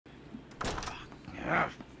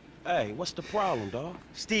Hey, what's the problem, dawg?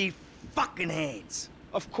 Steve fucking Haynes.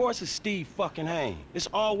 Of course it's Steve fucking Haynes. It's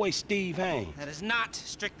always Steve Haynes. That is not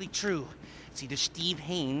strictly true. It's either Steve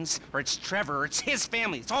Haynes, or it's Trevor, or it's his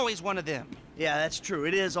family. It's always one of them. Yeah, that's true.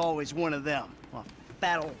 It is always one of them. A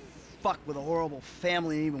fat old fuck with a horrible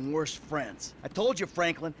family and even worse friends. I told you,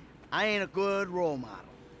 Franklin, I ain't a good role model.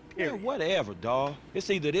 Period. Yeah, whatever, dawg. It's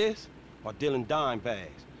either this or dealing dime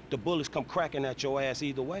bags. The bullets come cracking at your ass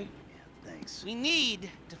either way. Yeah, thanks. We need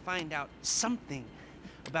to find out something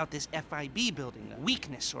about this FIB building, a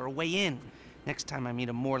weakness or a way in. Next time I meet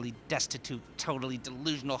a morally destitute, totally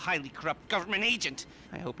delusional, highly corrupt government agent,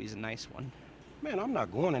 I hope he's a nice one. Man, I'm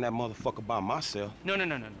not going in that motherfucker by myself. No.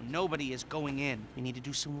 Nobody is going in. We need to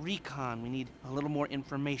do some recon. We need a little more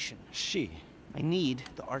information. Shit. I need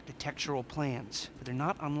the architectural plans, but they're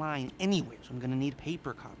not online anywhere, so I'm gonna need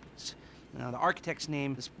paper copies. Now, the architect's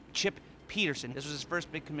name is Chip Peterson. This was his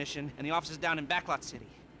first big commission, and the office is down in Backlot City.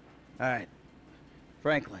 All right.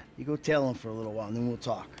 Franklin, you go tell him for a little while, and then we'll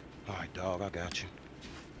talk. All right, dawg, I got you.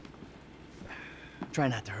 Try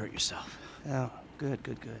not to hurt yourself. Oh, good.